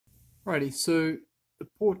Alrighty, so the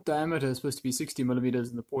port diameter is supposed to be 60 millimeters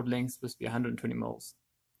and the port length is supposed to be 120 mils.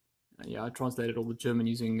 Yeah, I translated all the German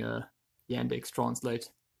using Yandex Translate,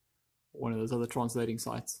 or one of those other translating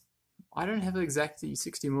sites. I don't have exactly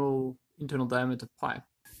 60 mil internal diameter pipe.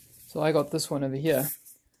 So I got this one over here,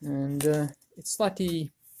 and it's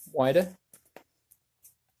slightly wider.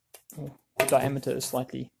 Or the diameter is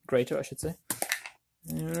slightly greater, I should say.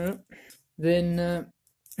 Then,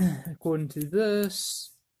 according to this,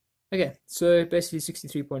 okay, so basically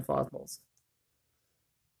 63.5 mils.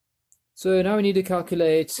 So now we need to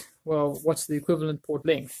calculate, well, what's the equivalent port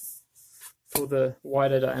length for the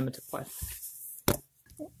wider diameter pipe.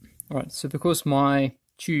 Alright, so because my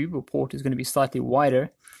tube or port is going to be slightly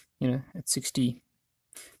wider, at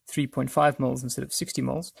 63.5 mils instead of 60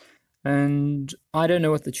 mils, and I don't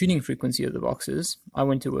know what the tuning frequency of the box is, I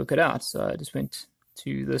went to work it out. So I just went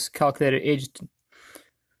to this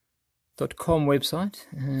calculator-edged.com website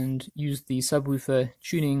and used the subwoofer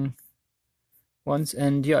tuning ones,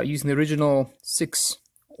 and yeah, using the original 6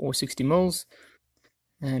 or 60 mils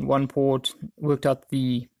and one port, worked out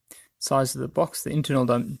the size of the box, the internal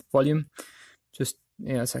volume. Just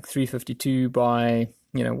it's like 352 by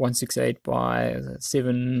 168 by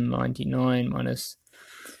 799 minus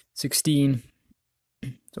 16.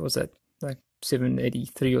 So what's that, like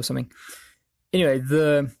 783 or something? Anyway,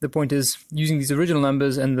 the point is, using these original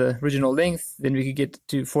numbers and the original length, then we could get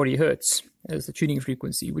to 40 hertz as the tuning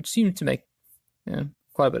frequency, which seemed to make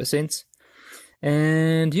quite a bit of sense.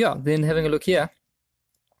 And yeah, then having a look here,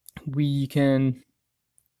 we can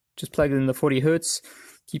just plug in the 40 hertz,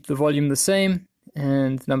 keep the volume the same,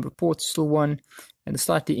 and the number of ports still 1, and a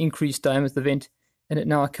slightly increased diameter of the vent, and it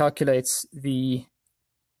now calculates the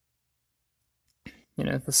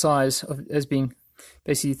the size of as being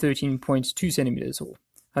basically 13.2 centimeters or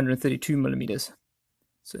 132 millimeters.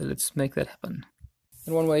 So let's make that happen.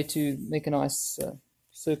 And one way to make a nice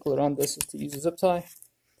circle around this is to use a zip tie,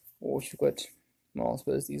 or if you've got, well, I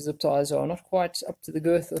suppose these zip ties are not quite up to the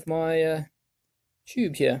girth of my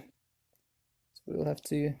tube here, so we'll have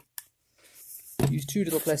to use 2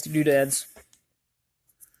 little plastic doodads.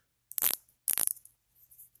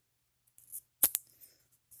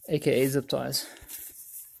 AKA zip ties.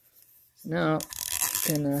 Now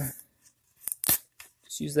I'm gonna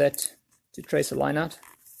just use that to trace a line out.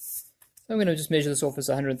 So I'm gonna just measure this off as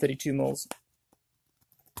 132 mils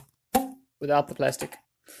without the plastic,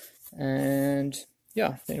 and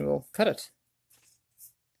yeah, then we'll cut it.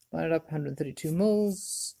 Line it up, 132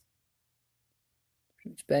 mils,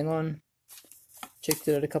 pretty much bang on. Checked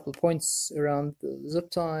it at a couple of points around the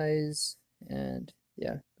zip ties, and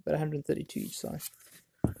yeah, about 132 each side.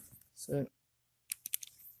 So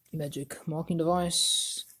magic marking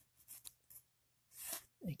device,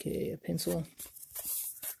 aka a pencil.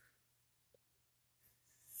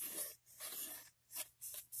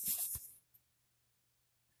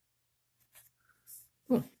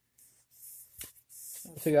 I'll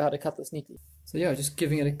figure out how to cut this neatly. So yeah, just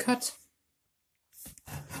giving it a cut.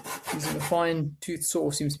 Using a fine tooth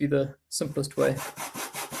saw seems to be the simplest way.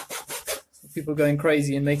 So people going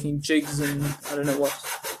crazy and making jigs and I don't know what.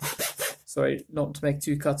 Sorry, not to make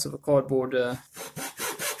 2 cuts of a cardboard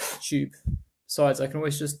tube. Besides, I can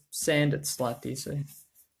always just sand it slightly. So,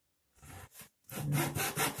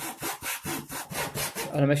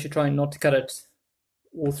 and I'm actually trying not to cut it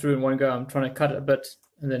all through in one go. I'm trying to cut it a bit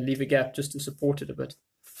and then leave a gap just to support it a bit.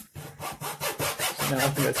 So now I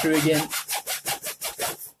can go through again.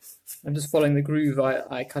 I'm just following the groove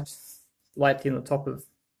I cut lightly on the top of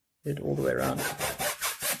it all the way around.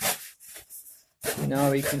 So now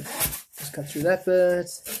we can just cut through that bit,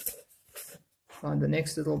 find the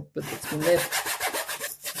next little bit that's been left.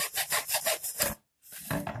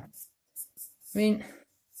 I mean,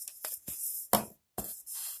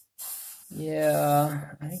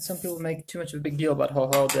 yeah, I think some people make too much of a big deal about how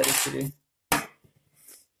hard that is to do.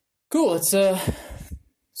 Cool, let's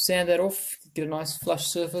sand that off, get a nice flush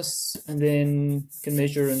surface, and then you can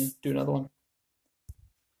measure and do another one.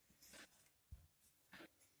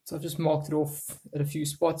 So I've just marked it off at a few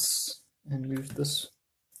spots and moved this.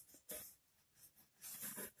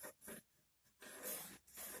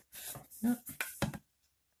 Yeah.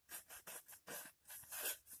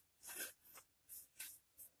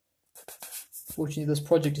 Fortunately, this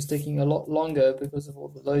project is taking a lot longer because of all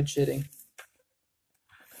the load shedding.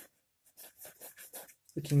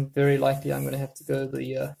 Looking very likely I'm going to have to go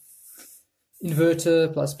the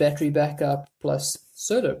inverter plus battery backup plus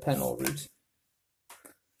solar panel route.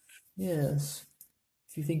 Yes.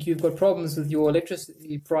 If you think you've got problems with your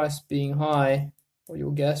electricity price being high, or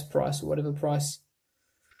your gas price, or whatever price,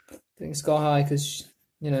 being sky high because,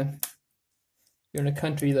 you're in a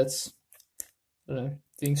country that's, I don't know,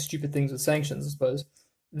 doing stupid things with sanctions, I suppose,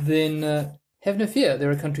 then have no fear. There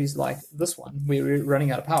are countries like this one where we're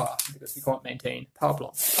running out of power because we can't maintain power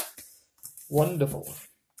plants. Wonderful.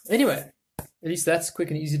 Anyway, at least that's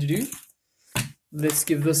quick and easy to do. Let's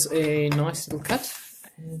give this a nice little cut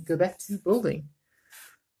and go back to building.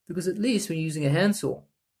 Because at least when you're using a handsaw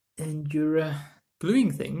and you're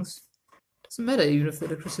gluing things, it doesn't matter even if the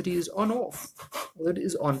electricity is on or off. Well, it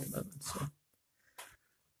is on at the moment. So.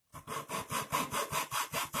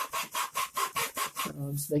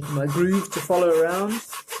 I'm just making my groove to follow around.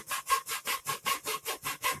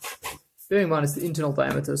 Bearing in mind it's the internal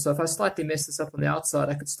diameter, so if I slightly mess this up on the outside,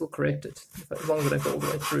 I could still correct it, as long as I don't go all the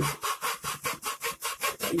way through.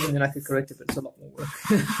 Even then I could correct it, but it's a lot more work.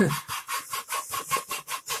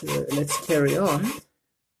 So let's carry on.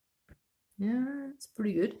 Yeah, it's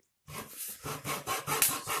pretty good.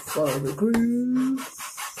 Follow the groove,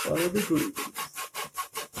 follow the groove.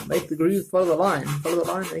 Make the groove, follow the line,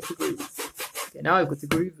 make the groove. Okay, now I've got the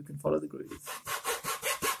groove, we can follow the groove.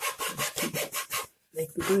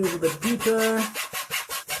 Make the groove a bit deeper.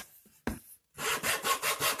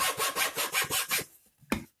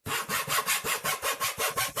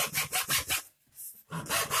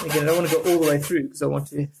 Again, I don't want to go all the way through because I want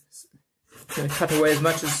to cut away as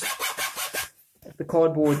much as the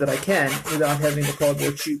cardboard that I can without having the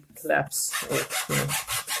cardboard tube collapse or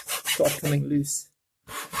start coming loose.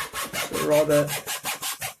 So rather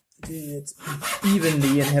do it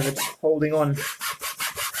evenly and have it holding on.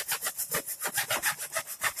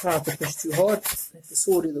 Try not to push too hard, let the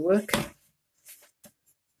saw do the work.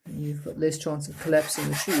 And you've got less chance of collapsing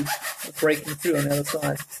the tube or breaking through on the other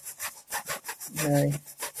side.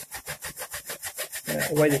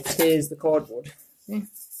 A way that tears the cardboard. See?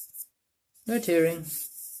 No tearing,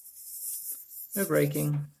 no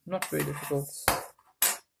breaking, not very difficult.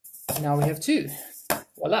 Now we have two.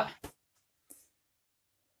 Voila!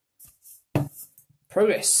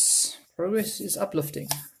 Progress. Progress is uplifting.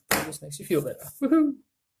 Progress makes you feel better. Woohoo!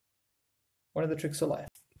 One of the tricks of life.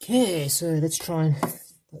 Okay, so let's try and...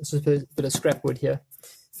 This is a bit of scrap wood here.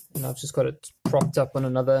 And I've just got it propped up on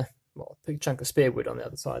another, well, big chunk of spare wood on the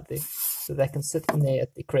other side there. So that can sit in there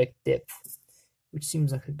at the correct depth, which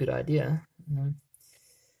seems like a good idea.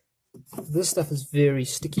 This stuff is very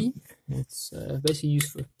sticky. It's basically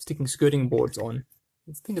used for sticking skirting boards on.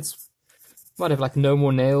 I think it's might have like no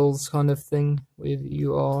more nails kind of thing wherever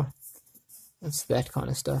you are. It's that kind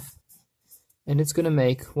of stuff. And it's going to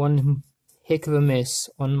make one heck of a mess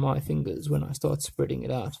on my fingers when I start spreading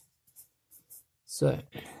it out. So,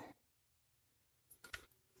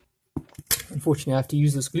 unfortunately I have to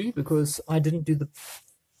use this glue because I didn't do the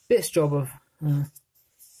best job of,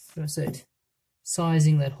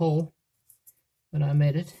 sizing that hole when I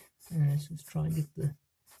made it. Let's just try and get the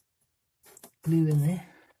glue in there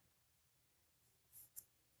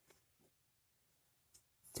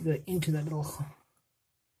to go into that little,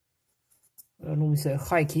 I don't normally say a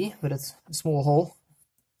gaatjie, but it's a small hole,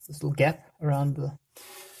 this little gap around the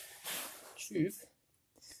tube.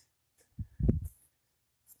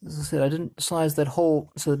 As I said, I didn't size that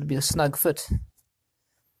hole so it'd be a snug fit,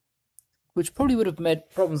 which probably would have made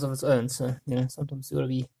problems of its own. So, sometimes you've got to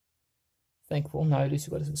be thankful. Now at least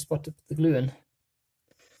you've got a spot to put the glue in.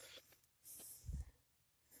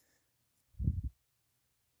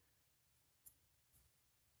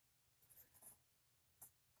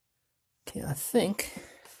 Okay, I think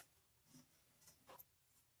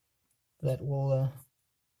that will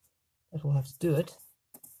have to do it.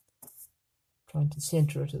 Trying to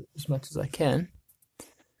center it as much as I can. I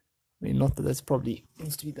mean, not that that's probably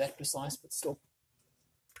needs to be that precise, but still.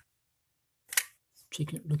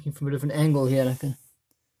 Looking from a different angle here, and I can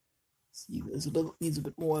see there's needs a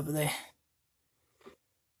bit more over there.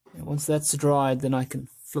 And once that's dried, then I can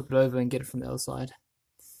flip it over and get it from the other side.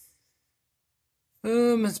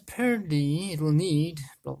 Apparently it will need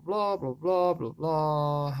blah blah blah blah blah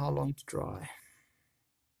blah. How long to dry?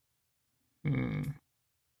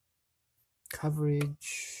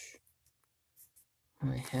 Coverage.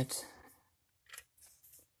 I had.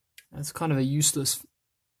 That's kind of a useless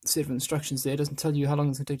set of instructions there. It doesn't tell you how long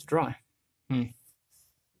it's going to take to dry.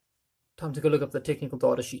 Time to go look up the technical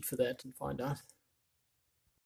data sheet for that and find out.